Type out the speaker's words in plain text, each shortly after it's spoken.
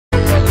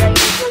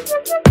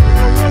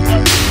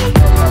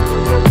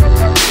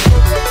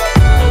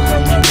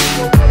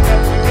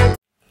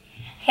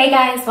Hey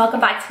guys,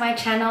 welcome back to my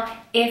channel.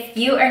 If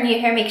you are new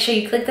here, make sure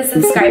you click the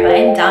subscribe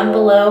button down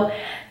below.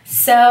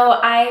 So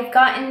I've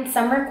gotten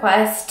some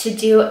requests to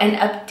do an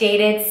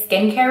updated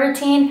skincare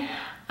routine,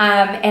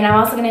 and I'm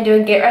also gonna do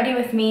a get ready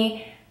with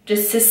me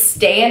just to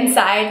stay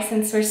inside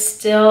since we're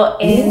still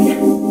in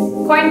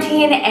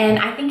quarantine, and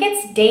I think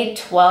it's day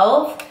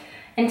 12,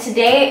 and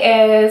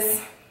today is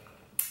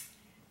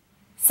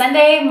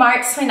Sunday,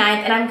 March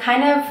 29th, and I'm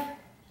kind of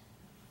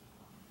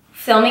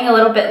filming a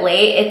little bit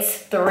late. It's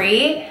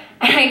 3.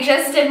 And I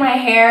just did my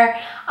hair,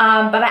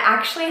 but I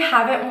actually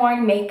haven't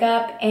worn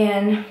makeup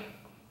in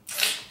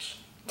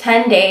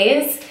 10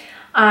 days.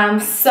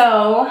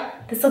 So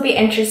this will be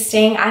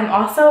interesting. I'm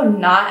also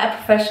not a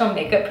professional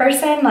makeup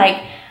person. Like,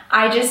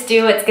 I just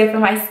do what's good for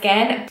my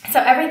skin.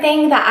 So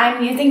everything that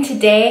I'm using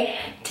today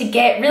to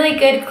get really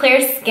good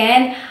clear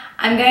skin,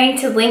 I'm going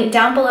to link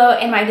down below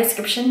in my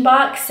description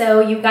box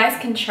so you guys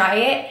can try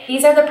it.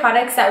 These are the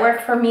products that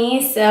work for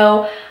me,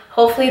 so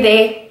hopefully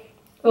they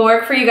will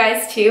work for you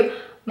guys too.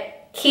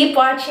 Keep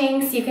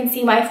watching so you can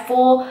see my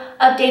full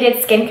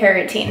updated skincare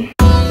routine.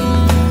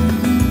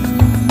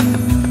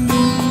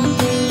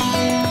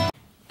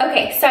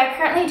 Okay, so I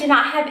currently do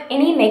not have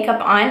any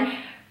makeup on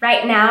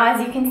right now,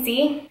 as you can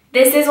see.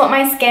 This is what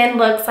my skin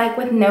looks like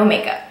with no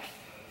makeup.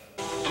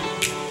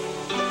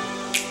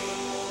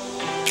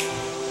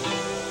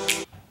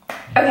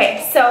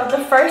 Okay, so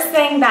the first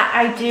thing that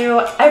I do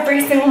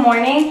every single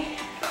morning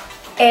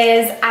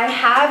is I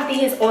have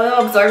these oil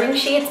absorbing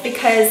sheets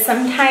because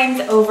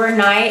sometimes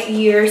overnight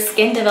your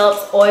skin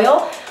develops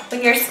oil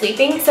when you're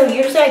sleeping. So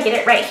usually I get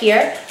it right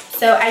here.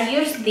 So I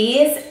use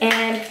these,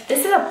 and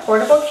this is a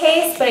portable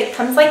case, but it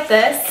comes like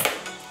this.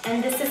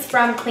 And this is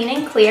from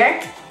Clean &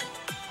 Clear.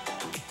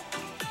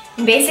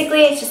 And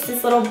basically it's just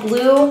this little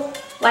blue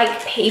like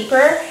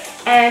paper,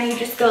 and you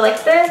just go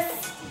like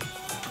this.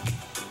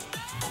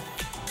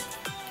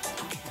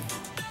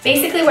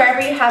 Basically wherever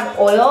you have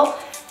oil,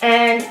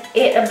 and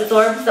it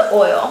absorbs the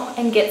oil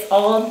and gets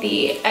all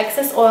the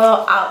excess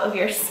oil out of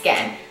your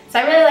skin. So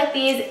I really like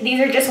these.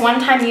 These are just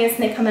one-time use,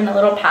 and they come in a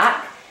little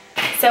pack.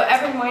 So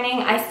every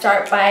morning I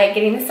start by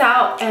getting this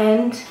out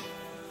and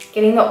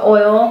getting the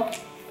oil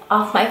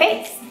off my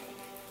face.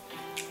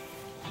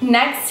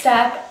 Next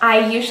step,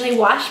 I usually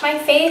wash my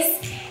face,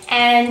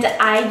 and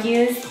I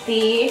use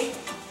the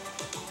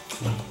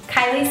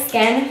Kylie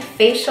Skin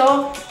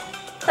facial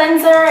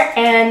cleanser,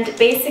 and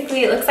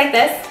basically it looks like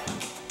this.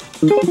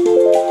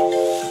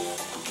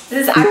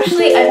 This is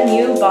actually a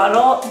new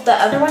bottle. The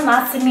other one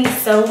lasted me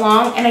so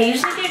long, and I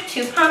usually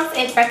do 2 pumps.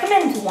 It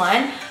recommends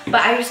 1, but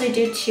I usually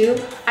do 2.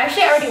 I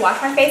actually already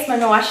washed my face, but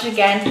I'm gonna wash it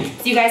again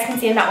so you guys can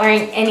see I'm not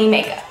wearing any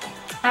makeup.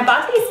 I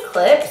bought these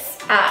clips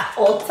at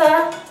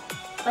Ulta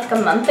like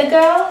a month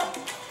ago,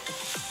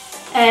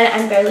 and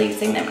I'm barely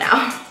using them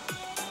now.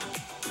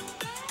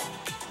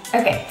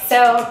 Okay,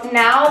 so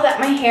now that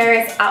my hair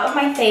is out of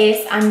my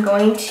face, I'm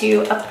going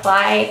to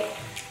apply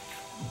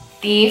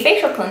the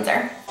facial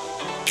cleanser.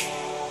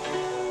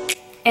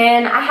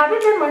 And I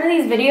haven't done one of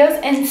these videos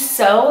in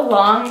so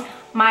long.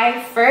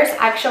 My first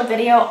actual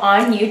video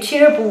on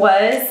YouTube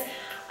was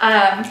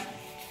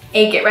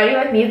a get ready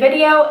with me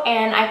video,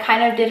 and I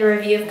kind of did a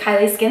review of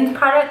Kylie Skin's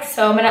products,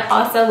 so I'm gonna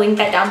also link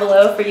that down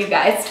below for you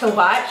guys to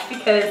watch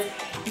because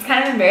it's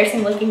kind of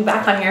embarrassing looking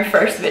back on your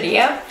first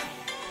video.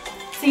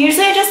 So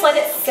usually I just let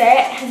it sit,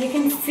 as you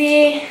can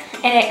see,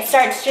 and it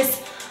starts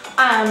just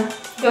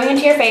going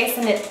into your face,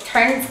 and it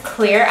turns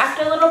clear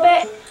after a little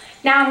bit.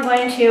 Now I'm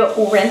going to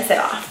rinse it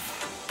off.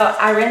 So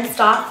I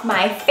rinsed off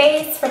my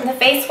face from the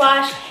face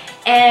wash,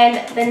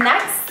 and the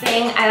next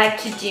thing I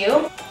like to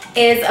do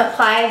is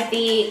apply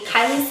the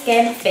Kylie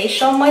Skin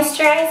facial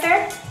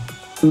moisturizer.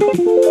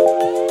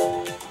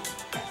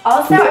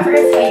 Also, I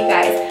forgot to tell you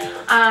guys,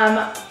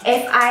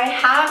 if I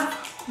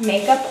have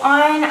makeup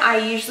on, I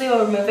usually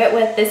will remove it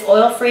with this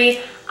oil-free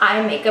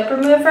eye makeup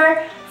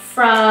remover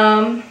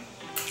from,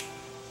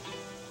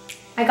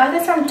 I got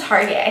this from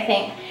Target, I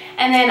think.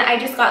 And then I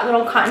just got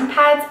little cotton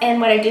pads, and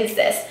what I do is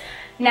this.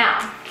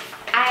 Now,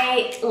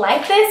 I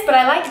like this, but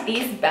I like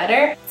these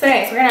better. So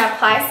anyways, we're gonna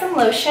apply some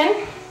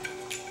lotion.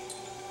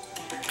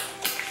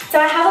 So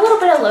I have a little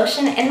bit of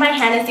lotion in my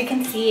hand, as you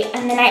can see,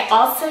 and then I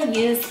also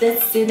use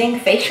this soothing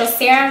facial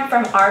serum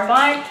from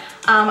Arbonne.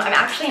 I'm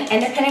actually an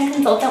independent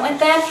consultant with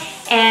them,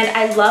 and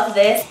I love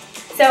this.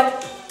 So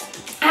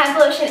I have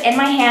the lotion in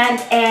my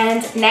hand,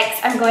 and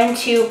next I'm going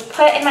to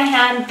put in my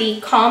hand the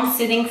Calm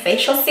Soothing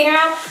Facial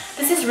Serum.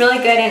 This is really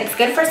good, and it's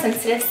good for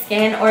sensitive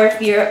skin, or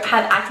if you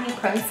have acne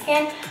prone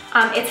skin.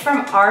 It's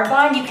from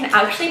Arbonne. You can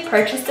actually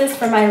purchase this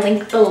from my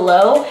link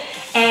below,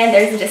 and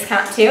there's a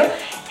discount too.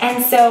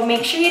 And so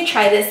make sure you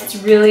try this,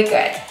 it's really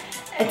good.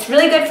 It's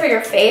really good for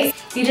your face.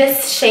 You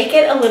just shake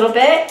it a little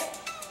bit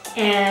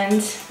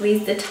and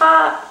leave the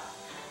top.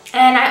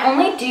 And I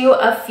only do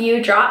a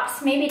few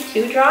drops, maybe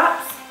 2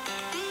 drops.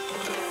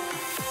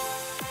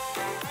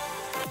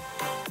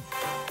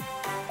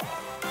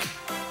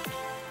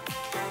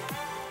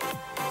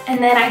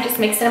 And then I just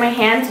mix it in my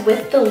hands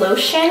with the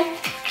lotion,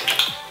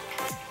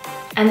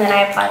 and then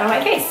I apply it on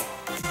my face.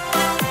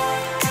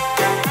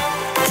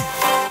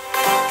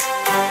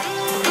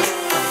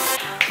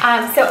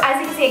 So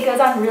as you can see, it goes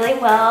on really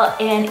well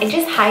and it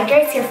just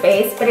hydrates your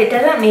face, but it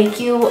doesn't make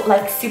you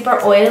like super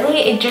oily.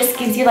 It just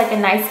gives you like a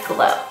nice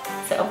glow.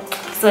 So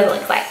that's what it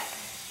looks like.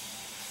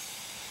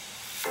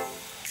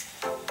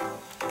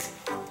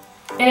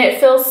 And it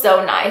feels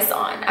so nice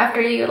on after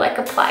you like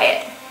apply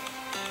it.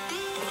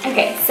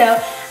 Okay, so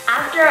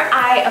after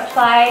I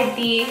apply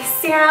the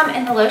serum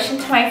and the lotion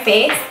to my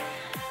face,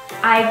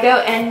 I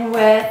go in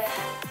with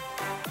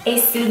a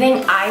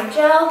soothing eye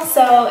gel.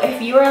 So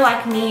if you are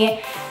like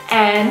me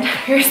and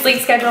your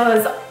sleep schedule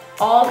is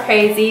all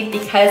crazy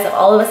because of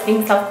all of us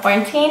being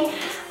self-quarantined,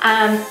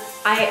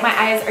 my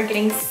eyes are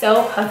getting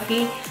so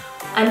puffy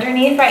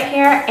underneath right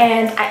here.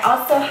 And I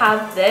also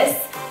have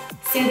this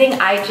soothing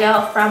eye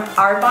gel from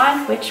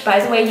Arbonne, which by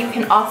the way, you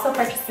can also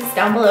purchase this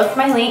down below with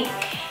my link.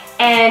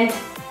 And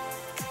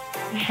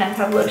my hands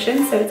have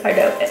lotion, so it's hard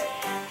to open.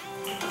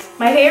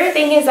 My favorite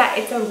thing is that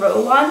it's a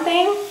roll-on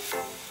thing.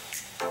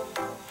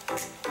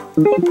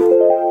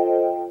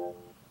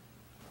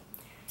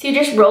 So you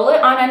just roll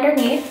it on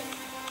underneath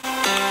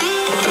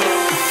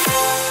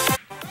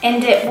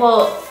and it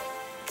will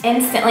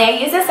instantly, I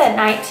use this at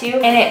night too,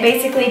 and it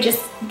basically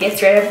just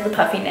gets rid of the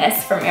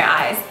puffiness from your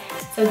eyes.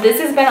 So this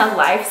has been a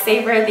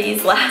lifesaver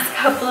these last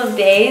couple of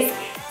days.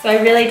 So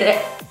I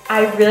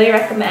really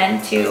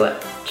recommend to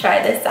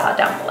try this out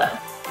down below.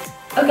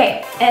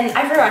 Okay, and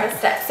I forgot a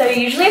step. So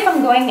usually if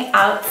I'm going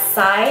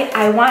outside,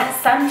 I want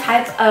some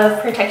type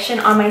of protection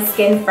on my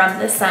skin from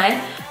the sun.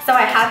 So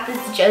I have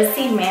this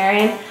Josie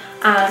Marin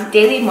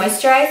Daily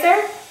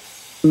Moisturizer.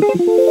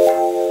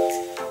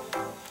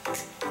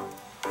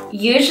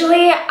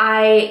 Usually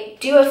I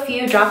do a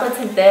few droplets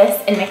of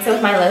this and mix it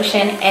with my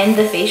lotion and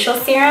the facial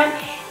serum,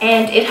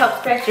 and it helps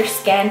protect your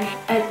skin.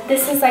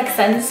 This is like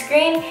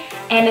sunscreen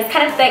and it's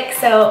kind of thick,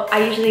 so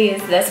I usually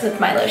use this with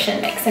my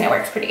lotion mix and it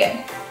works pretty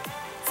good.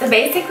 So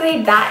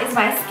basically that is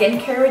my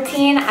skincare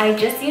routine. I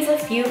just use a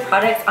few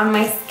products on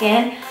my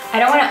skin. I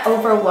don't want to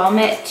overwhelm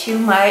it too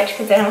much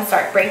because then it'll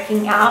start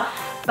breaking out.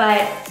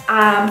 But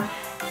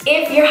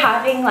if you're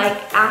having like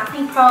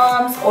acne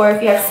problems or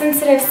if you have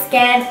sensitive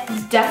skin,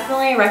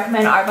 definitely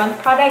recommend Arbonne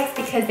products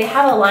because they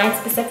have a line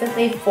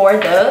specifically for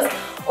those.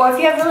 Or if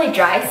you have really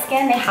dry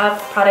skin, they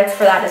have products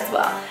for that as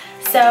well.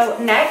 So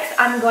next,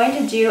 I'm going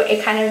to do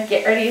a kind of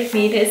get ready with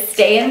me to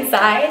stay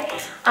inside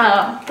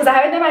because I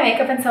haven't done my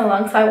makeup in so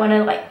long, so I want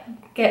to like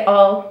get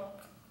all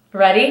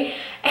ready.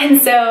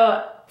 And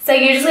so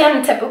usually on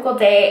a typical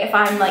day, if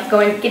I'm like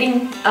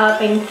getting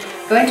up and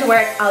going to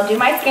work, I'll do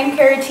my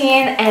skincare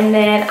routine and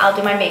then I'll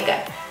do my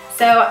makeup.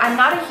 So I'm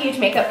not a huge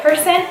makeup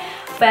person,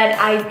 but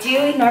I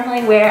do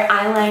normally wear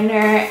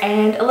eyeliner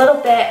and a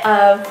little bit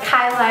of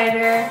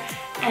highlighter.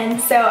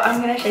 And so I'm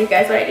gonna show you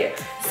guys what I do.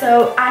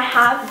 So I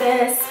have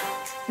this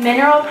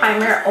mineral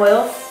primer,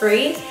 oil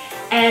free,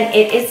 and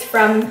it is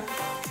from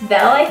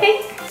Belle, I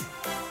think.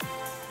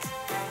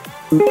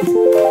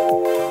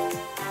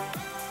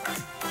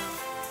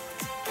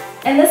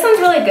 And this one's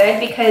really good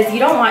because you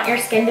don't want your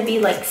skin to be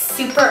like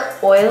super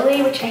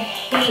oily, which I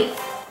hate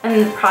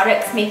when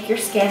products make your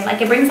skin, like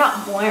it brings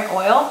out more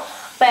oil.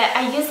 But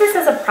I use this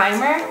as a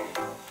primer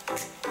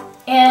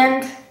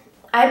and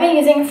I've been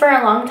using it for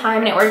a long time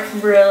and it works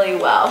really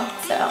well.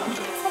 So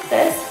it's like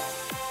this.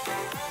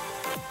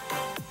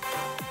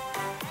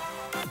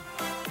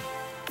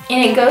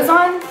 And it goes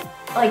on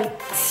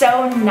like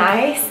so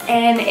nice,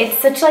 and it's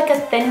such like a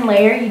thin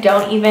layer you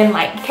can't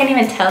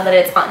even tell that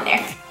it's on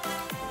there.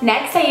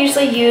 Next, I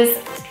usually use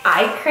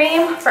eye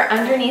cream for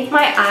underneath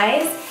my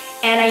eyes,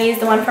 and I use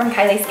the one from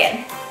Kylie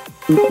Skin.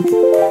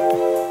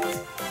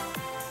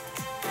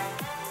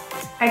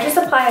 I just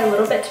apply a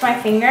little bit to my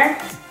finger.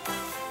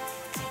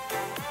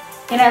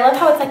 And I love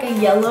how it's like a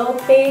yellow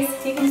base,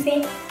 as you can see.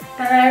 And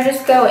then I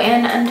just go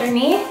in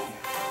underneath.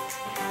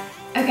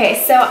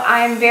 Okay, so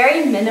I'm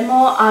very minimal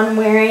on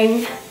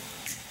wearing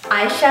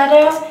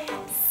eyeshadow.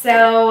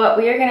 So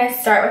we are gonna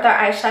start with our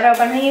eyeshadow.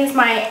 But I'm gonna use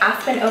my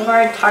Aspen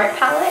Ovard Tarte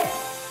palette.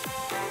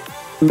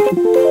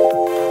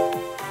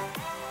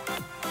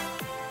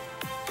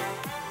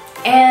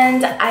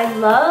 And I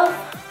love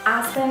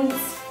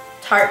Aspen's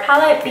Tarte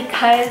palette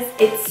because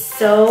it's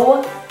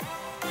so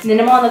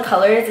minimal on the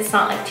colors. It's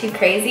not like too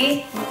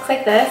crazy. It looks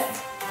like this.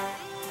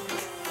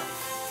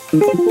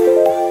 It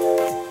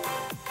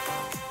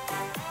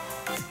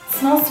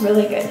smells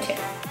really good too.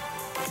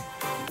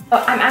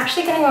 Oh, I'm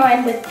actually gonna go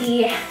in with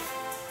the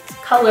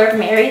color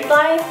Married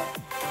Life,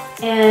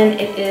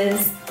 and it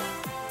is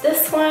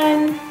this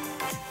one.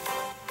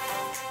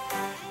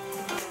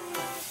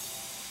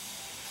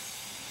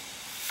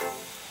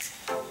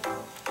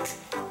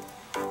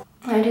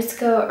 I just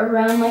go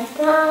around like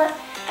that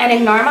and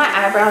ignore my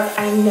eyebrows.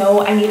 I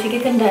know I need to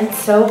get them done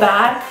so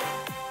bad,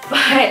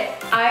 but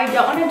I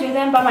don't want to do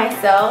them by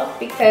myself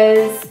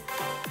because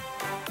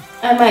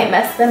I might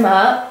mess them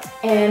up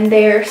and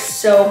they're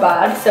so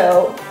bad,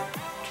 so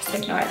just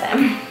ignore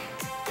them.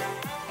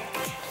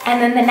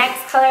 And then the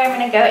next color I'm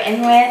going to go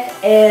in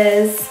with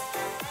is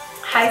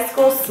High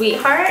School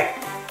Sweetheart,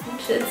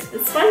 which is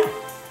this one.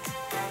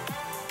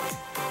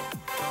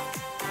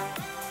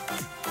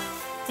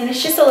 And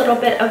it's just a little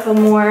bit of a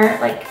more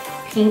like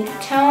pink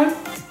tone.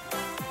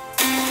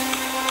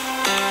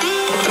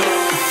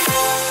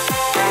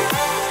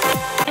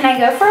 And I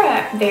go for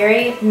a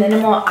very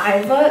minimal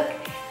eye look.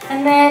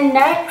 And then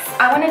next,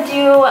 I want to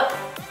do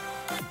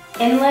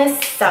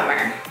Endless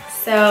Summer.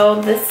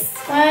 So this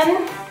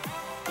one's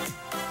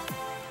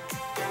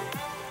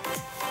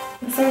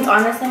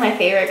honestly my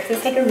favorite because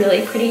it's like a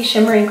really pretty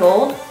shimmery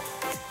gold.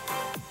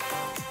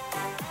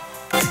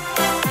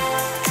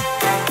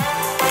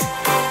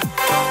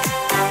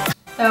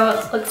 So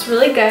it looks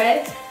really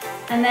good.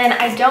 And then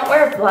I don't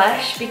wear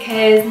blush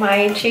because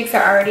my cheeks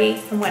are already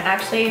somewhat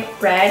actually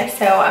red,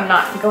 so I'm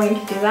not going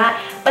to do that.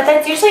 But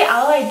that's usually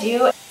all I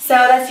do. So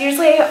that's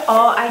usually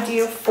all I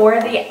do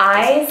for the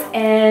eyes,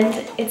 and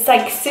it's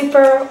like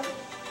super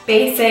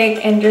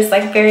basic and just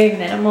like very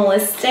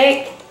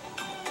minimalistic,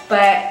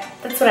 but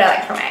that's what I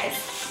like for my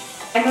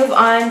eyes. I move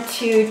on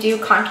to do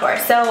contour.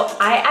 So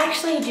I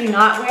actually do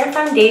not wear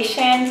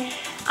foundation.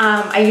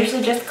 I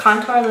usually just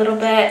contour a little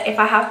bit if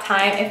I have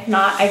time. If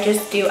not, I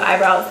just do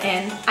eyebrows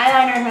and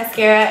eyeliner and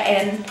mascara,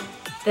 and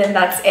then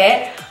that's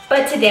it.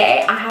 But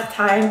today I have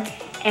time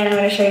and I'm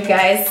gonna show you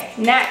guys.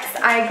 Next,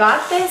 I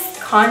got this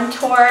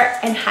contour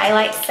and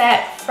highlight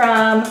set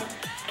from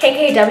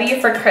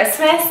GRWM for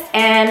Christmas,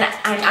 and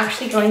I'm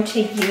actually going to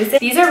use it.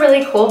 These are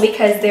really cool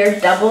because they're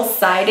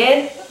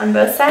double-sided on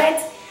both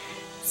sides.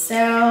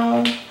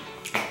 So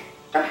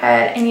go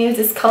ahead and use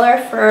this color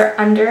for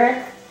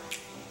under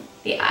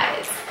the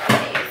eyes. I'm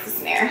gonna use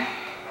this mirror.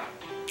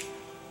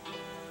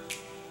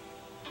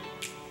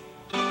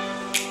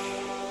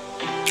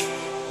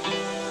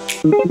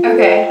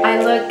 Okay,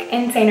 I look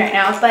insane right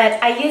now,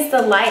 but I use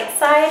the light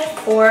side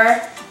for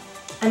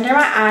under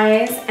my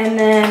eyes, and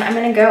then I'm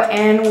gonna go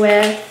in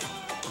with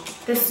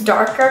this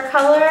darker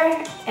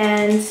color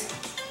and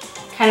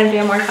kind of do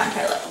a more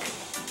contour look.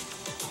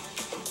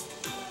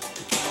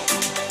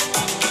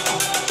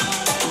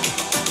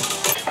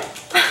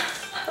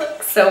 That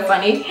looks so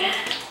funny.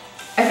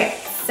 Okay,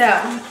 so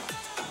I'm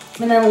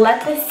gonna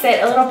let this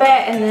sit a little bit,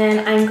 and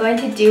then I'm going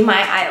to do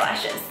my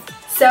eyelashes.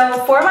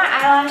 So for my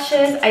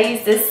eyelashes, I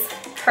use this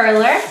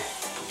curler.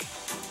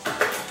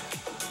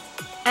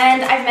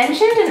 And I've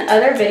mentioned in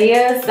other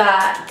videos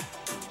that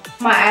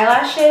my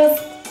eyelashes,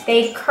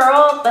 they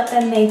curl, but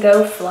then they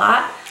go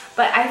flat.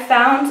 But I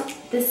found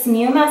this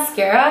new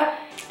mascara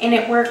and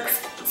it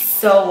works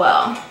so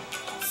well.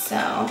 So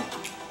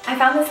I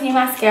found this new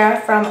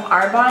mascara from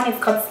Arbonne. It's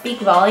called Speak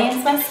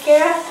Volumes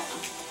Mascara.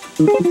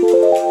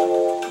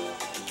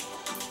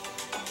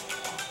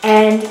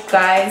 And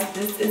guys,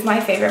 this is my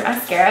favorite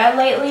mascara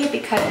lately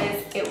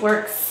because it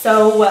works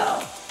so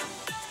well.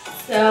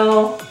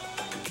 So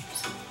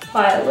just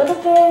apply a little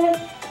bit.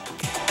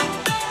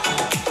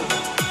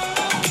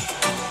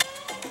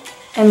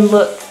 And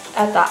look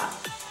at that.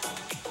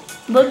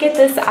 Look at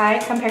this eye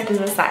compared to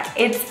this eye.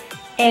 It's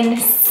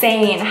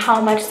insane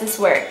how much this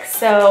works.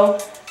 So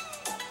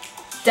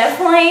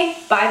definitely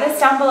buy this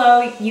down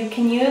below. You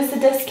can use the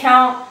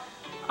discount,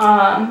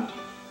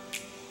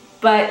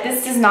 but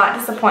this does not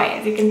disappoint,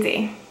 as you can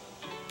see.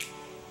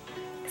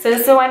 So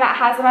this is the one that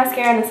has the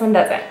mascara and this one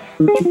doesn't.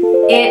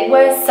 It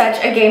was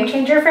such a game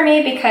changer for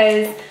me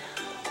because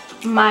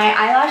my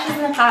eyelashes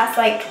in the past,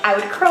 like I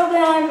would curl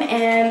them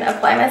and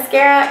apply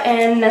mascara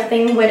and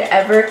nothing would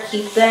ever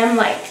keep them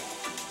like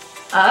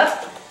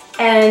up,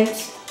 and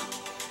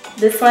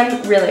this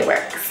one really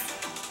works.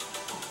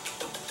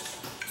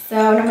 So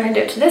I'm gonna do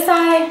it to this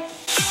eye.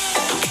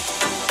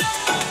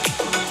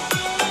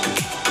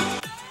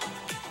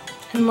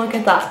 And look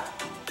at that.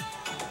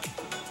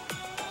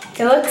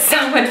 It looks so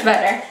much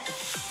better.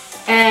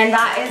 And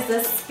that is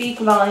the Speak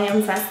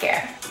Volumes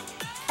mascara.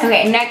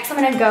 Okay, next I'm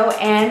gonna go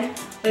in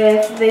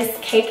with this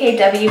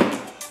GRWM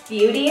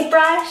Beauty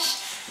brush,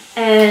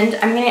 and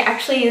I'm gonna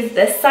actually use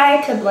this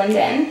side to blend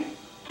in.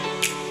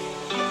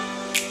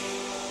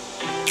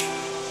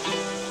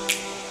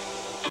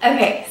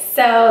 Okay,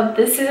 so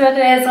this is what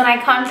it is when I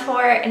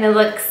contour, and it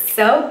looks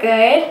so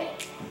good.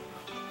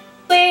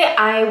 Usually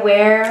I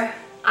wear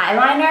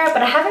eyeliner,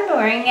 but I haven't been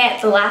wearing it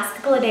the last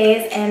couple of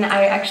days, and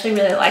I actually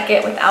really like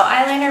it without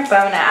eyeliner, but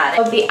I'm gonna add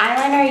it. So the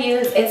eyeliner I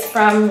use is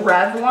from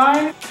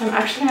Revlon. I'm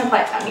actually gonna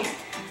apply it down here.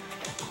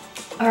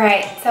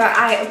 Alright, so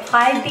I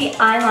applied the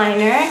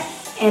eyeliner,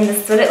 and this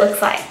is what it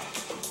looks like.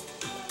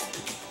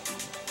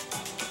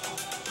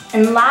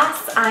 And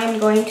last, I'm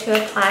going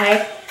to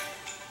apply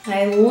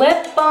my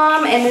lip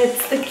balm, and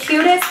it's the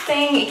cutest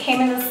thing. It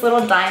came in this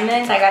little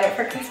diamond. I got it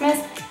for Christmas.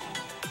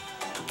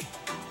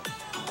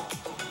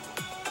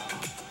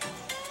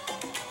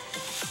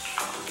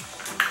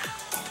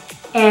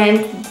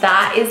 And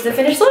that is the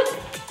finished look.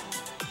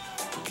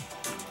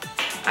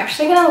 I'm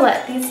actually gonna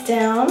let these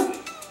down.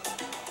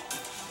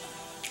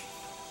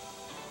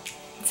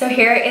 So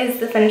here is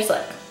the finished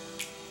look.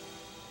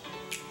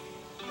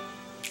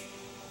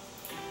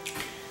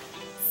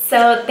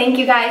 So thank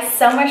you guys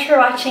so much for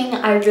watching.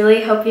 I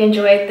really hope you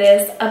enjoyed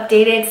this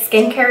updated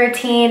skincare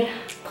routine,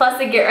 plus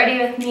a get ready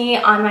with me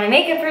on my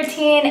makeup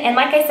routine. And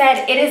like I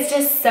said, it is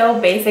just so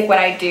basic what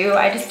I do.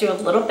 I just do a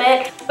little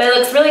bit, but it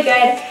looks really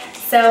good.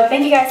 So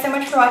thank you guys so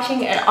much for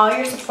watching and all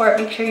your support.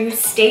 Make sure you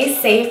stay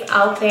safe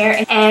out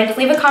there and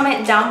leave a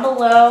comment down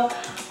below.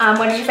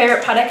 What is your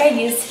favorite product I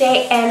used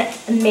today?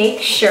 And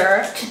make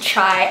sure to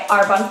try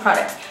Arbonne's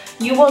products.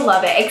 You will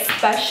love it,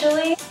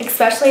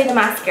 especially the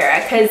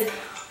mascara, because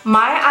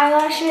my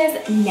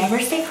eyelashes never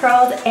stay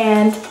curled,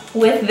 and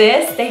with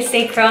this, they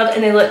stay curled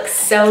and they look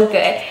so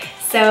good.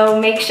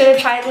 So make sure to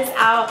try this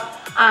out.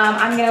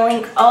 I'm gonna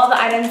link all the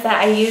items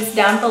that I used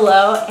down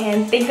below,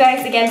 and thank you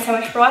guys again so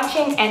much for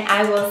watching, and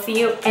I will see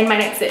you in my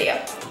next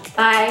video.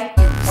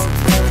 Bye.